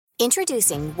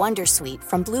Introducing Wondersuite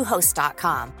from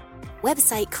Bluehost.com.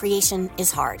 Website creation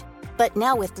is hard, but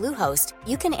now with Bluehost,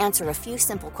 you can answer a few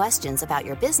simple questions about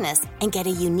your business and get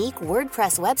a unique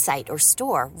WordPress website or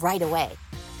store right away.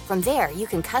 From there, you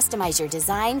can customize your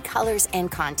design, colors,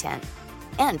 and content.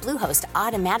 And Bluehost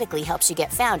automatically helps you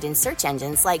get found in search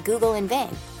engines like Google and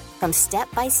Bing. From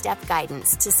step-by-step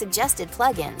guidance to suggested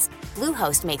plugins,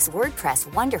 Bluehost makes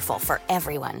WordPress wonderful for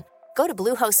everyone. Go to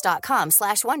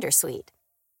bluehost.com/wondersuite.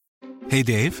 Hey,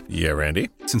 Dave. Yeah, Randy.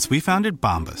 Since we founded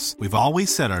Bombas, we've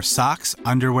always said our socks,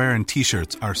 underwear, and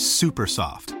T-shirts are super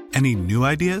soft. Any new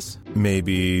ideas?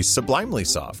 Maybe sublimely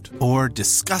soft. Or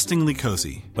disgustingly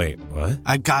cozy. Wait, what?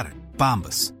 I got it.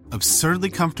 Bombas. Absurdly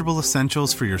comfortable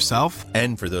essentials for yourself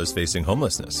and for those facing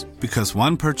homelessness. Because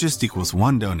one purchased equals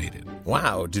one donated.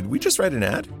 Wow, did we just write an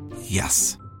ad?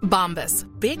 Yes. Bombas.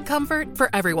 Big comfort for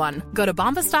everyone. Go to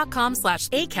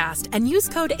bombas.com/ACAST and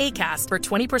use code ACAST for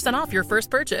 20% off your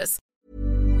first purchase.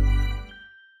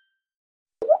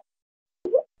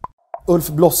 Ulf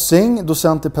Blossing,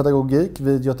 docent i pedagogik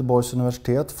vid Göteborgs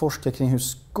universitet, forskar kring hur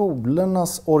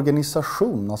skolornas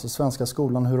organisation, alltså svenska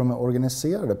skolan, hur de är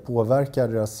organiserade, påverkar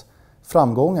deras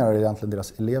framgångar, egentligen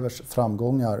deras elevers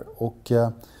framgångar. Och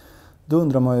då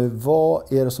undrar man ju,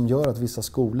 vad är det som gör att vissa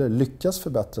skolor lyckas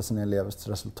förbättra sina elevers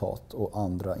resultat och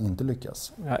andra inte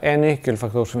lyckas? Ja, en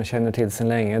nyckelfaktor som vi känner till sedan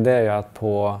länge, det är ju att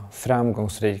på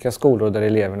framgångsrika skolor där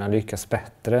eleverna lyckas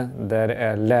bättre, där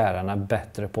är lärarna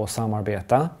bättre på att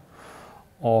samarbeta.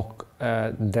 Och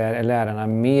där är lärarna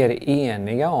mer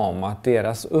eniga om att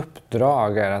deras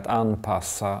uppdrag är att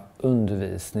anpassa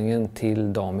undervisningen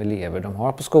till de elever de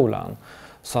har på skolan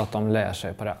så att de lär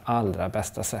sig på det allra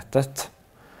bästa sättet.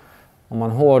 Om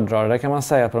man hårdrar det kan man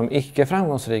säga att på de icke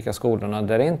framgångsrika skolorna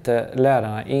där är inte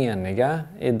lärarna eniga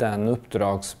i den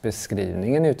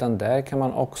uppdragsbeskrivningen, utan där kan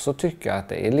man också tycka att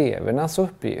det är elevernas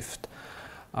uppgift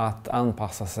att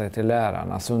anpassa sig till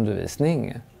lärarnas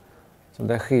undervisning. Så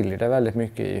där skiljer det väldigt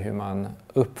mycket i hur man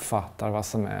uppfattar vad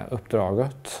som är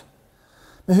uppdraget.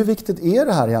 Men hur viktigt är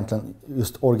det här egentligen,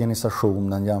 just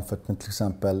organisationen jämfört med till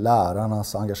exempel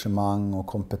lärarnas engagemang och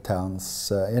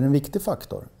kompetens? Är det en viktig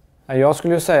faktor? Jag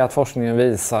skulle ju säga att forskningen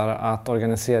visar att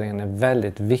organiseringen är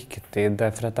väldigt viktig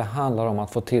därför att det handlar om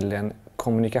att få till en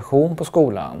kommunikation på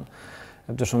skolan.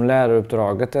 Eftersom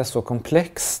läraruppdraget är så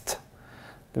komplext,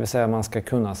 det vill säga man ska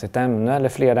kunna sitt ämne eller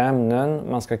flera ämnen,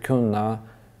 man ska kunna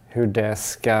hur det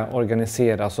ska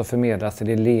organiseras och förmedlas till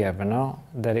eleverna,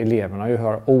 där eleverna ju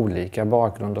har olika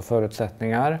bakgrund och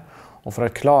förutsättningar. Och för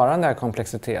att klara den här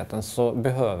komplexiteten så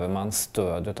behöver man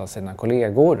stöd av sina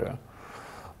kollegor.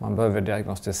 Man behöver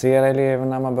diagnostisera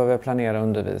eleverna, man behöver planera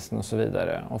undervisning och så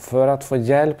vidare. Och för att få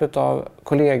hjälp av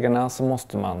kollegorna så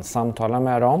måste man samtala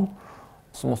med dem,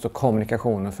 så måste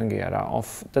kommunikationen fungera. Och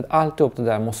alltihop det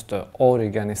där måste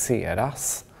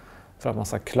organiseras för att man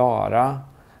ska klara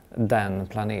den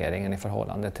planeringen i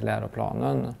förhållande till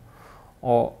läroplanen.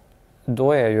 Och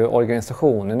då är ju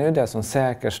organisationen ju det som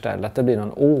säkerställer att det blir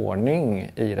någon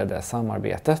ordning i det där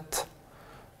samarbetet.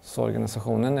 Så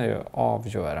organisationen är ju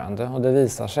avgörande och det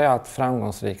visar sig att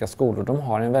framgångsrika skolor de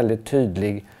har en väldigt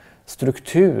tydlig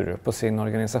struktur på sin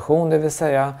organisation, det vill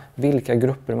säga vilka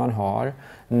grupper man har,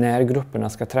 när grupperna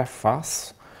ska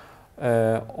träffas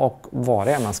och vad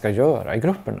det är man ska göra i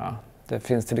grupperna. Det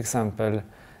finns till exempel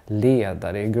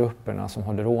ledare i grupperna som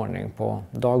håller ordning på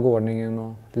dagordningen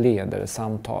och leder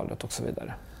samtalet och så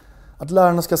vidare. Att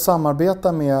lärarna ska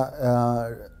samarbeta med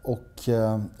och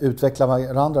utveckla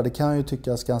varandra, det kan ju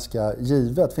tyckas ganska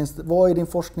givet. Vad i din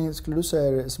forskning skulle du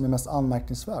säga som är mest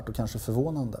anmärkningsvärt och kanske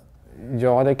förvånande?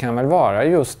 Ja, det kan väl vara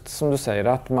just som du säger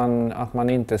att man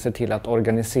inte ser till att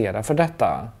organisera för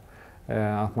detta.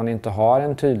 Att man inte har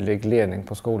en tydlig ledning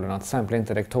på skolorna, att till exempel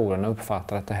inte rektorerna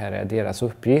uppfattar att det här är deras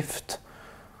uppgift.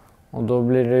 Och då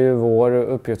blir det ju vår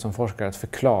uppgift som forskare att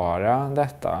förklara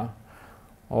detta.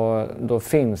 Och då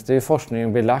finns det i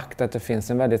forskningen belagt att det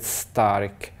finns en väldigt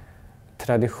stark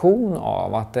tradition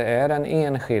av att det är den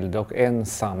enskilde och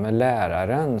ensamme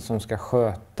läraren som ska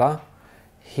sköta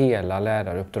hela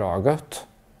läraruppdraget.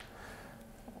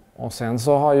 Och sen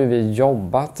så har ju vi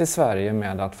jobbat i Sverige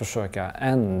med att försöka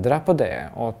ändra på det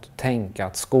och tänka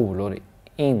att skolor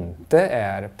inte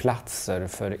är platser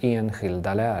för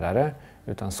enskilda lärare,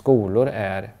 utan skolor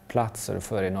är platser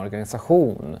för en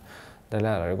organisation där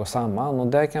lärare går samman. Och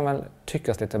det kan väl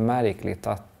tyckas lite märkligt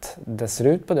att det ser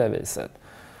ut på det viset.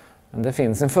 Men det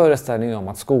finns en föreställning om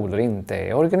att skolor inte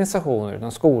är organisationer,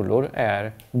 utan skolor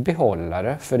är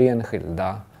behållare för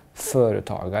enskilda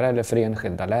företagare eller för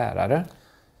enskilda lärare.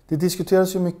 Det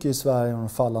diskuteras ju mycket i Sverige om de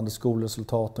fallande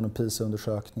skolresultaten och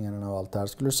PISA-undersökningarna och allt det här.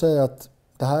 Skulle du säga att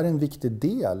det här är en viktig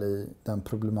del i den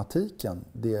problematiken,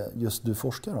 det just du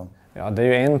forskar om? Ja, det är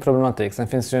ju en problematik. Sen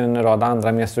finns det ju en rad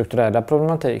andra mer strukturella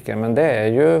problematiker. Men det är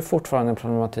ju fortfarande en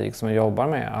problematik som vi jobbar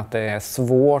med. Att det är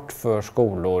svårt för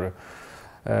skolor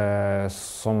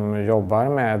som jobbar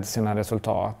med sina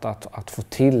resultat att få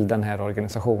till den här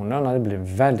organisationen. Det blir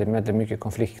väldigt mycket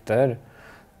konflikter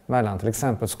mellan till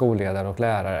exempel skolledare och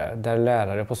lärare. Där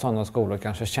lärare på sådana skolor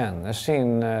kanske känner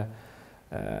sin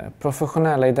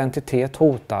professionella identitet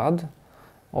hotad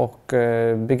och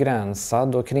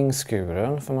begränsad och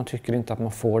kringskuren, för man tycker inte att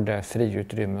man får det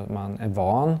friutrymme man är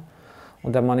van,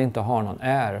 och där man inte har någon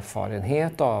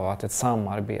erfarenhet av att ett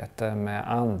samarbete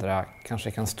med andra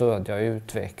kanske kan stödja och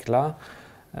utveckla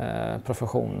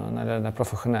professionen eller de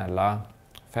professionella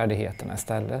färdigheterna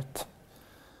istället.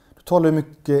 Du talar ju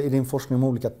mycket i din forskning om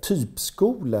olika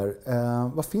typskolor.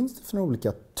 Vad finns det för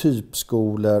olika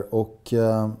typskolor och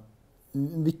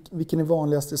vilken är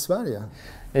vanligast i Sverige?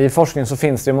 I forskningen så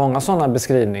finns det många sådana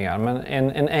beskrivningar, men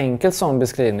en enkel sån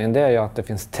beskrivning det är ju att det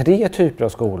finns 3 typer av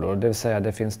skolor. Det vill säga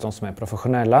det finns de som är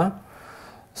professionella,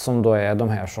 som då är de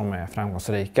här som är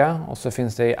framgångsrika. Och så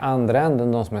finns det i andra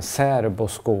änden de som är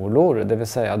särboskolor, det vill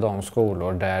säga de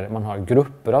skolor där man har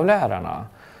grupper av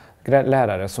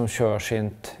lärare som kör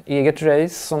sitt eget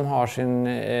race, som har sin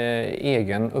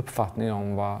egen uppfattning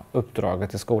om vad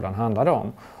uppdraget i skolan handlar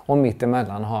om. Och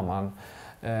mittemellan har man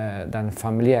den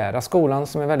familjära skolan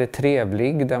som är väldigt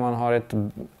trevlig, där man har ett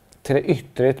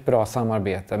ytterligt bra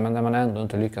samarbete men där man ändå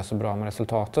inte lyckas så bra med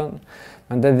resultaten.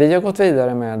 Men det vi har gått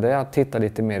vidare med är att titta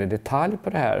lite mer i detalj på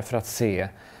det här för att se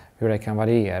hur det kan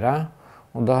variera.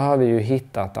 Och då har vi ju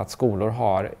hittat att skolor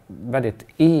har väldigt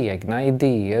egna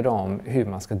idéer om hur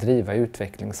man ska driva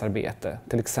utvecklingsarbete.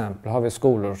 Till exempel har vi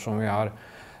skolor som vi har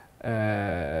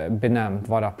benämnt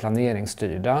vara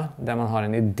planeringsstyrda, där man har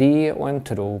en idé och en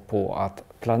tro på att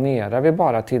planerar vi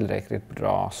bara tillräckligt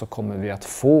bra så kommer vi att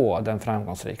få den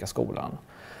framgångsrika skolan.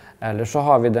 Eller så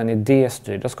har vi den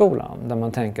idéstyrda skolan där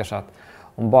man tänker sig att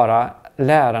om bara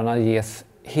lärarna ges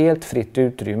helt fritt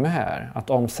utrymme här att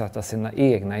omsätta sina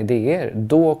egna idéer,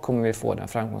 då kommer vi få den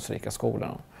framgångsrika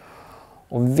skolan.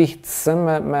 Och vitsen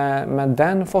med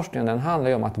den forskningen, den handlar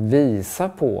ju om att visa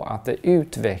på att det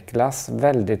utvecklas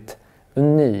väldigt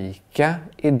unika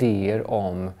idéer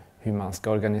om hur man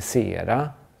ska organisera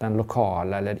den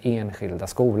lokala eller enskilda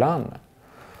skolan.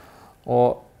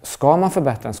 Och ska man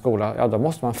förbättra en skola, ja då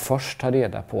måste man först ta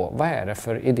reda på vad är det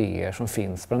för idéer som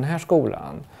finns på den här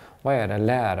skolan. Vad är det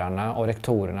lärarna och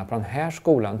rektorerna på den här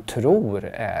skolan tror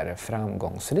är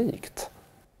framgångsrikt?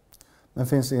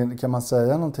 Men kan man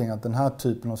säga någonting att den här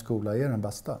typen av skola är den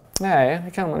bästa? Nej,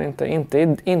 det kan man inte.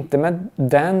 Inte med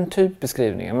den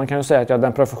typbeskrivningen. Man kan ju säga att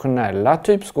den professionella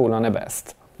typskolan är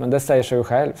bäst. Men det säger sig ju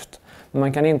självt. Men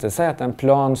man kan inte säga att den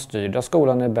planstyrda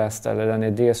skolan är bäst eller den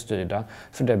idéstyrda.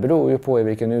 För det beror ju på i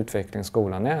vilken utveckling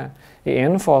skolan är. I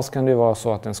en fas kan det vara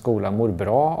så att en skola mår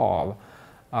bra av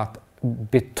att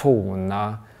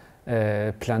betona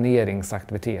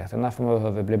planeringsaktiviteterna, för man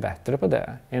behöver bli bättre på det.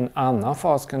 I en annan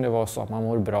fas kan det vara så att man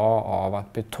mår bra av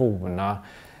att betona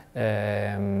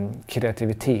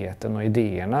kreativiteten och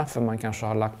idéerna, för man kanske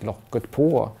har lagt locket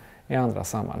på i andra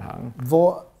sammanhang.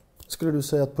 Vad skulle du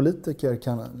säga att politiker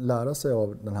kan lära sig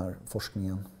av den här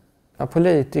forskningen? Ja,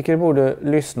 politiker borde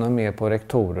lyssna mer på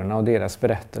rektorerna och deras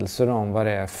berättelser om vad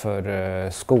det är för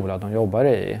skola de jobbar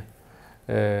i.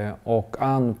 Och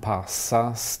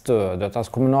anpassa stödet,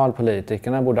 alltså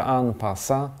kommunalpolitikerna borde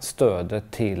anpassa stödet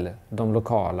till de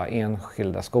lokala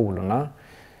enskilda skolorna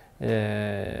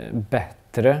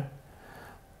bättre.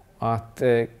 Att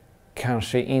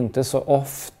kanske inte så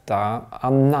ofta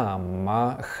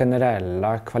anamma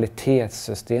generella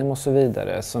kvalitetssystem och så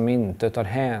vidare som inte tar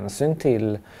hänsyn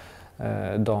till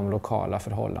de lokala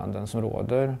förhållanden som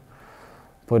råder.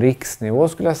 På riksnivå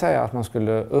skulle jag säga att man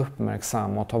skulle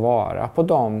uppmärksamma och ta vara på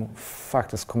de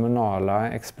faktiskt kommunala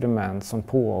experiment som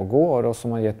pågår och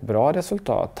som har gett bra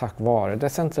resultat tack vare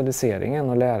decentraliseringen,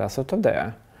 och lära sig av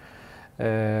det.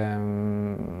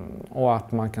 Och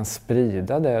att man kan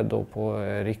sprida det då på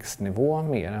riksnivå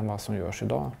mer än vad som görs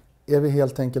idag. Är vi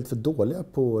helt enkelt för dåliga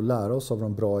på att lära oss av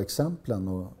de bra exemplen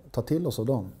och ta till oss av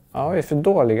dem? Ja, vi är för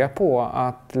dåliga på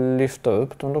att lyfta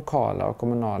upp de lokala och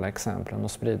kommunala exemplen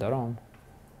och sprida dem.